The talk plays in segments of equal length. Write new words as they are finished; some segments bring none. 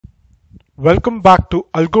Welcome back to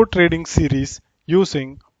Algo Trading series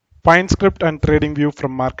using PineScript and TradingView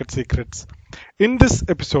from MarketSecrets. In this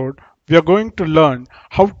episode, we are going to learn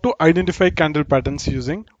how to identify candle patterns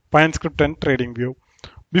using PineScript and TradingView.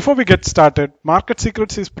 Before we get started,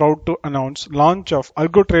 MarketSecrets is proud to announce launch of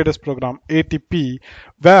Algo Traders Program ATP,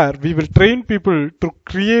 where we will train people to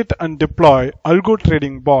create and deploy algo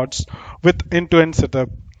trading bots with end-to-end setup.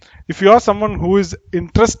 If you are someone who is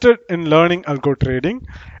interested in learning algo trading,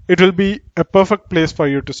 it will be a perfect place for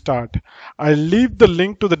you to start. I'll leave the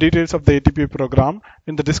link to the details of the ATP program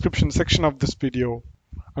in the description section of this video.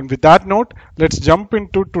 And with that note, let's jump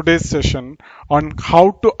into today's session on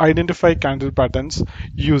how to identify candle patterns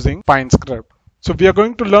using PineScript. So we are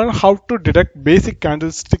going to learn how to detect basic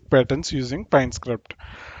candlestick patterns using PineScript.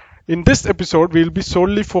 In this episode, we will be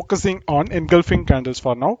solely focusing on engulfing candles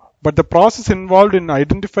for now, but the process involved in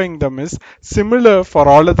identifying them is similar for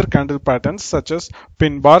all other candle patterns such as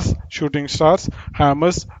pin bars, shooting stars,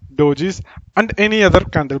 hammers, dojis, and any other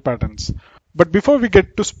candle patterns. But before we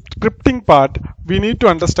get to scripting part, we need to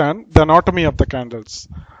understand the anatomy of the candles.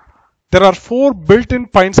 There are 4 built-in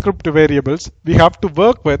PineScript variables we have to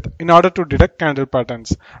work with in order to detect candle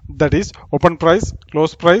patterns. That is open price,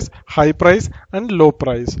 close price, high price, and low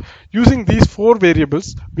price. Using these 4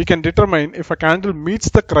 variables, we can determine if a candle meets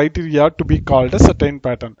the criteria to be called a certain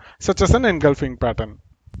pattern, such as an engulfing pattern.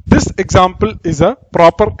 This example is a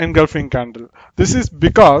proper engulfing candle. This is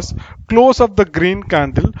because close of the green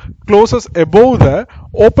candle closes above the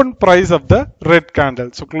open price of the red candle.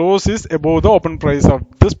 So close is above the open price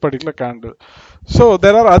of this particular candle. So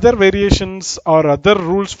there are other variations or other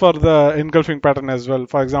rules for the engulfing pattern as well.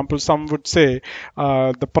 For example, some would say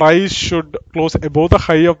the price should close above the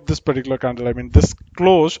high of this particular candle. I mean, this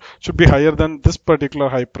close should be higher than this particular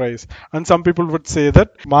high price. And some people would say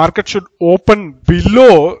that market should open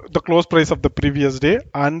below the close price of the previous day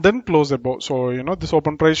and then close above. So, this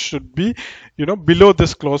open price should be, below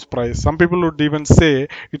this close price. Some people would even say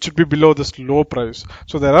it should be below this low price.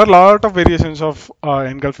 So there are a lot of variations of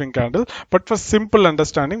engulfing candle, but for simple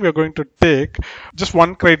understanding, we are going to take just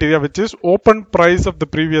one criteria, which is open price of the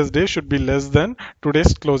previous day should be less than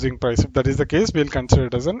today's closing price. If that is the case, we'll consider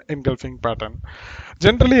it as an engulfing pattern.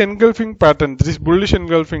 Generally, engulfing pattern, this bullish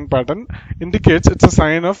engulfing pattern, indicates it's a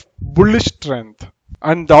sign of bullish strength.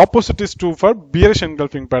 And the opposite is true for bearish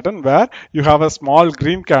engulfing pattern, where you have a small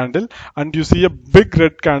green candle and you see a big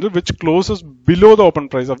red candle which closes below the open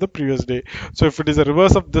price of the previous day. So if it is a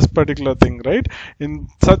reverse of this particular thing, right, in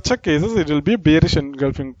such a cases it will be a bearish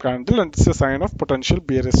engulfing candle and it's a sign of potential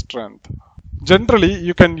bearish strength. Generally,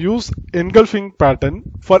 you can use engulfing pattern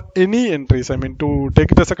for any entries. I mean, to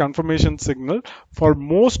take it as a confirmation signal for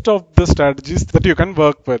most of the strategies that you can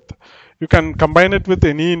work with. You can combine it with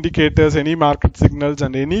any indicators, any market signals,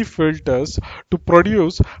 and any filters to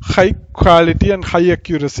produce high quality and high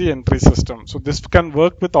accuracy entry system. So this can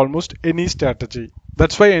work with almost any strategy.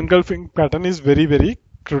 That's why engulfing pattern is very, very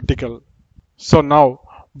critical. So now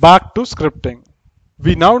back to scripting.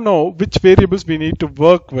 We now know which variables we need to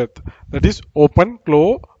work with, that is open,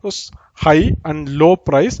 close, high and low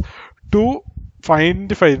price, to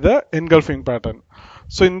identify the engulfing pattern.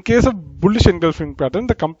 So in case of bullish engulfing pattern,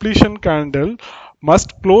 the completion candle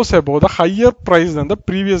must close above the higher price than the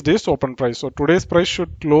previous day's open price. So today's price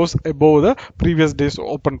should close above the previous day's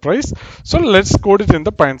open price. So let's code it in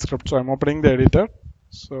the PineScript. So I'm opening the editor.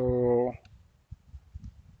 So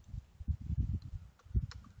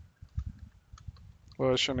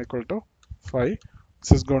version equal to 5.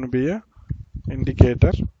 This is going to be a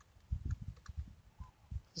indicator.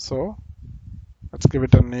 So let's give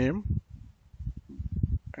it a name,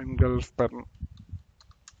 engulf pattern.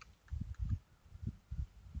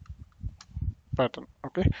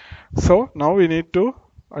 Okay. So now we need to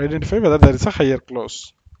identify whether there is a higher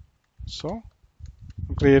close. So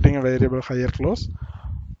I'm creating a variable higher close.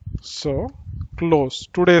 So close,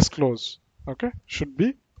 today's close, okay, should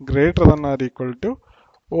be greater than or equal to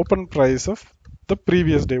open price of the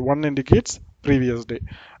previous day. 1 indicates previous day.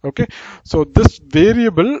 Okay, so this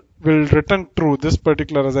variable will return true, this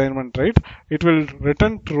particular assignment, right? It will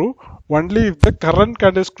return true only if the current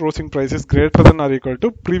candle's closing price is greater than or equal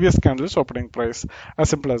to previous candle's opening price. As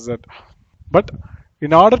simple as that. But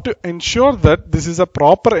in order to ensure that this is a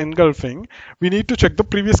proper engulfing, we need to check the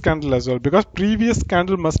previous candle as well, because previous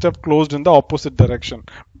candle must have closed in the opposite direction.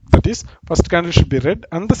 That is, first candle should be red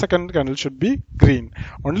and the second candle should be green.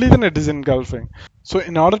 Only then it is engulfing. So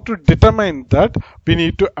in order to determine that, we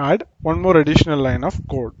need to add one more additional line of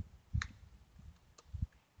code.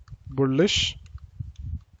 Bullish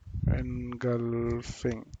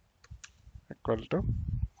engulfing equal to,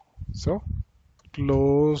 so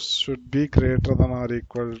close should be greater than or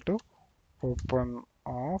equal to open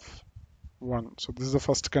of 1. So this is the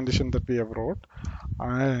first condition that we have wrote,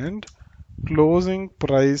 and closing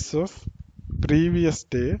price of previous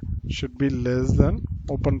day should be less than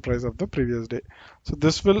open price of the previous day. So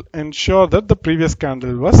this will ensure that the previous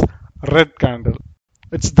candle was red candle.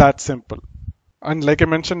 It's that simple. And like I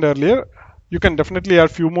mentioned earlier, you can definitely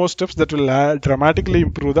add few more steps that will dramatically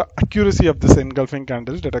improve the accuracy of this engulfing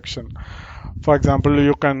candle detection. For example,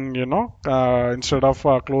 you can, instead of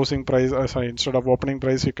closing price, sorry, instead of opening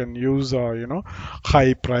price, you can use,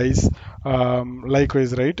 high price.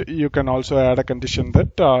 Likewise, right, you can also add a condition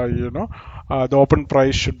that, the open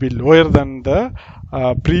price should be lower than the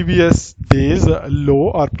previous day's low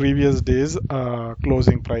or previous day's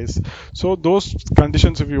closing price. So those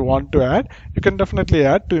conditions, if you want to add, you can definitely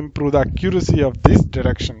add to improve the accuracy of these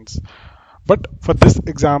directions. But for this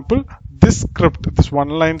example, this script, this one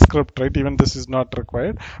line script, right, even this is not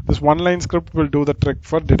required. This one line script will do the trick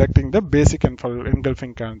for detecting the basic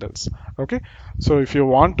engulfing candles. Okay, so if you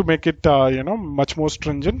want to make it much more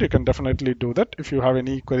stringent, you can definitely do that. If you have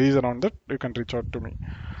any queries around that, you can reach out to me.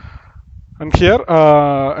 And here,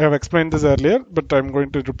 I have explained this earlier, but I'm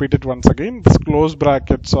going to repeat it once again. This close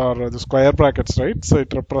brackets or the square brackets, right? So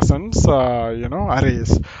it represents,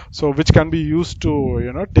 arrays. So which can be used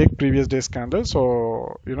to, take previous day's candle.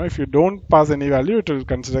 So, if you don't pass any value, it will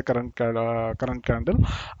consider current candle.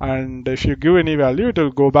 And if you give any value, it will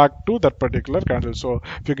go back to that particular candle. So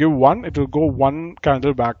if you give 1, it will go 1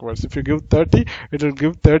 candle backwards. If you give 30, it will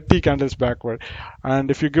give 30 candles backward. And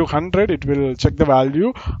if you give 100, it will check the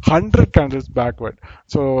value 100 candles backward.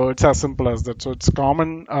 So it's as simple as that. So it's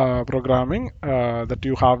common programming that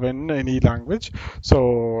you have in any language.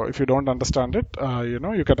 So if you don't understand it,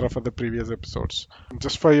 you can refer the previous episodes.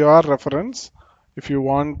 Just for your reference, if you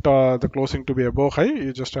want the closing to be above high,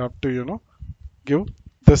 you just have to give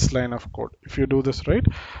this line of code. If you do this right,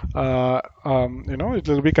 it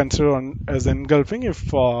will be considered as engulfing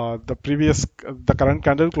if the current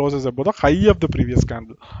candle closes above the high of the previous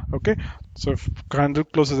candle. Okay, so if candle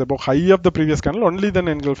closes above high of the previous candle, only then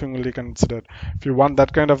engulfing will be considered. If you want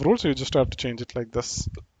that kind of rule, so you just have to change it like this.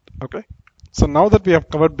 Okay, so now that we have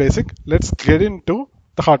covered basic, let's get into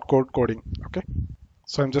the hardcore coding. Okay,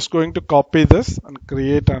 so I'm just going to copy this and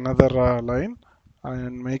create another line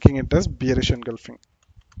and making it as bearish engulfing.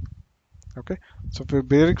 Okay, so for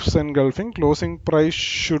bearish engulfing, closing price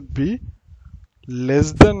should be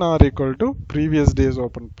less than or equal to previous day's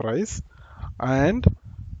open price, and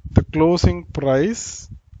the closing price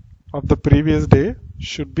of the previous day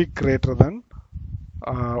should be greater than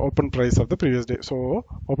open price of the previous day. So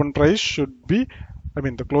open price should be,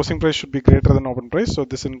 the closing price should be greater than open price. So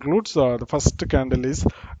this includes the first candle is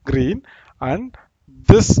green, and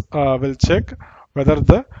this will check whether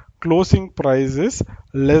the closing price is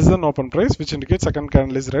less than open price, which indicates second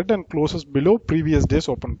candle is red and closes below previous day's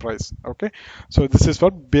open price. Okay, so this is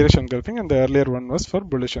for bearish engulfing, and the earlier one was for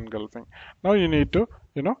bullish engulfing. Now you need to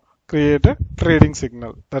create a trading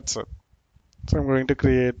signal. That's it. So I'm going to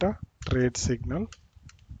create a trade signal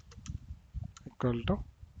equal to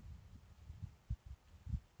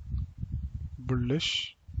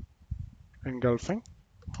bullish engulfing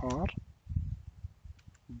or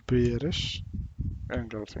bearish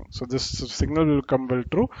engulfing. So this signal will come well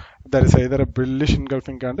true. There is either a bullish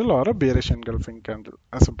engulfing candle or a bearish engulfing candle.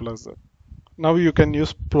 As simple as that. Now you can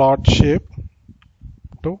use plot shape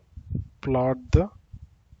to plot the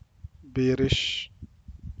bearish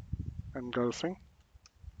engulfing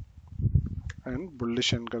and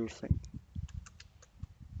bullish engulfing.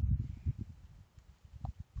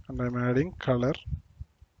 And I'm adding color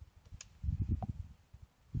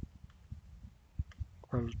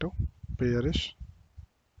equal to bearish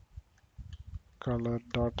color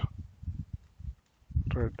dot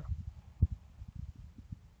red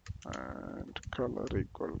and color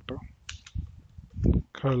equal to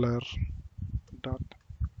color dot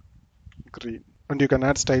green. And you can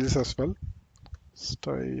add styles as well.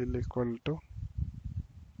 Style equal to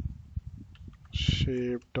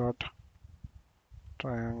shape dot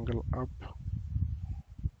triangle up,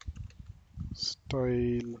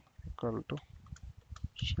 style equal to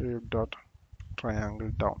shape dot triangle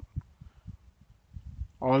down.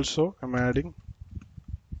 Also I'm adding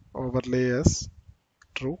overlay as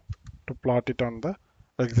true to plot it on the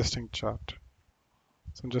existing chart.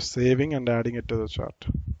 So I'm just saving and adding it to the chart.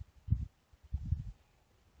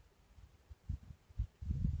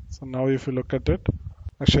 So now if you look at it,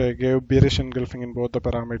 actually I gave bearish engulfing in both the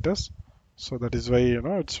parameters. So that is why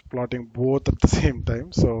it's plotting both at the same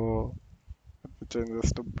time. So let me change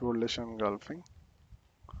this to bullish engulfing.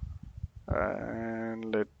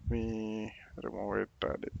 And let me remove it,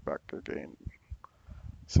 add it back again.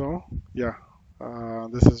 So yeah,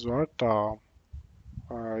 this is what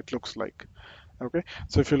it looks like. Okay,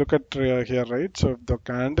 so if you look at here, right, so if the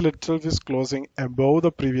candle itself is closing above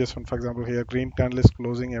the previous one, for example here green candle is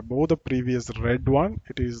closing above the previous red one,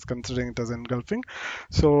 it is considering it as engulfing.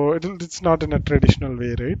 So it's not in a traditional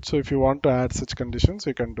way, right? So if you want to add such conditions,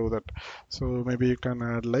 you can do that. So maybe you can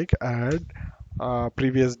add like add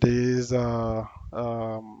previous days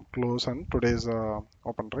close and today's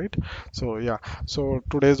open, right? So yeah, so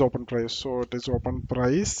today's open price, so it is open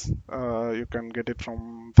price, you can get it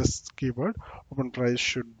from this keyword. Open price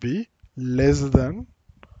should be less than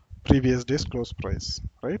previous day's close price,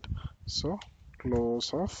 right? So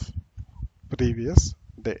close of previous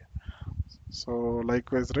day. So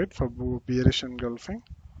likewise, right, for bearish engulfing,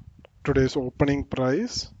 today's opening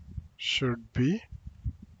price should be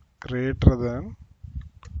greater than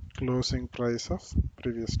closing price of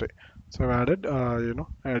previous day. So I've added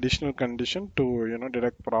additional condition to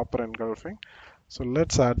detect proper engulfing. So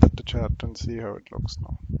let's add that to chart and see how it looks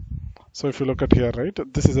now. So if you look at here, right,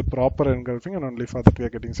 this is a proper engulfing, and only for that we are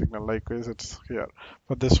getting signal. Likewise, it's here.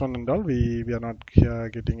 For this one and all, we are not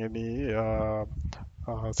getting any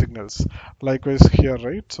signals. Likewise here,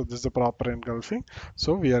 right, so this is a proper engulfing,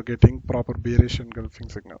 so we are getting proper bearish engulfing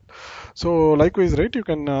signal. So likewise, right, you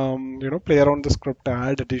can play around the script,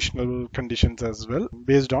 add additional conditions as well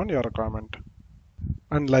based on your requirement.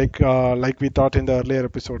 And like we thought in the earlier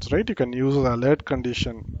episodes, right, you can use the alert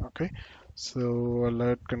condition. Okay, so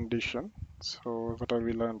alert condition, so what have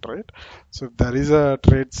we learned, right? So if there is a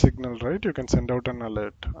trade signal, right, you can send out an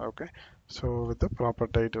alert. Okay, so with the proper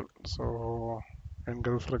title, so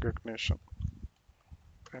engulf recognition,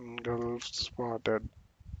 engulf spotted,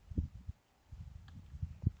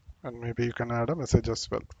 and maybe you can add a message as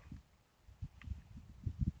well,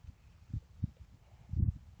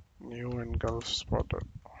 new engulf spotted.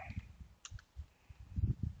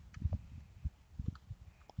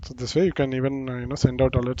 So this way you can even send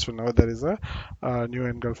out alerts whenever there is a new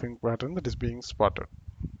engulfing pattern that is being spotted.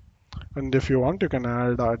 And if you want, you can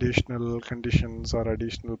add additional conditions or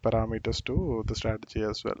additional parameters to the strategy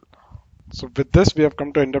as well. So with this, we have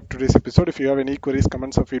come to end of today's episode. If you have any queries,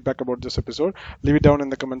 comments, or feedback about this episode, leave it down in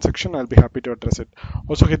the comment section. I'll be happy to address it.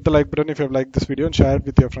 Also, hit the like button if you have liked this video, and share it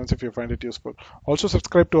with your friends if you find it useful. Also,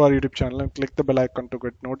 subscribe to our YouTube channel and click the bell icon to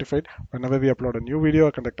get notified whenever we upload a new video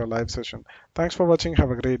or conduct a live session. Thanks for watching.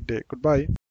 Have a great day. Goodbye.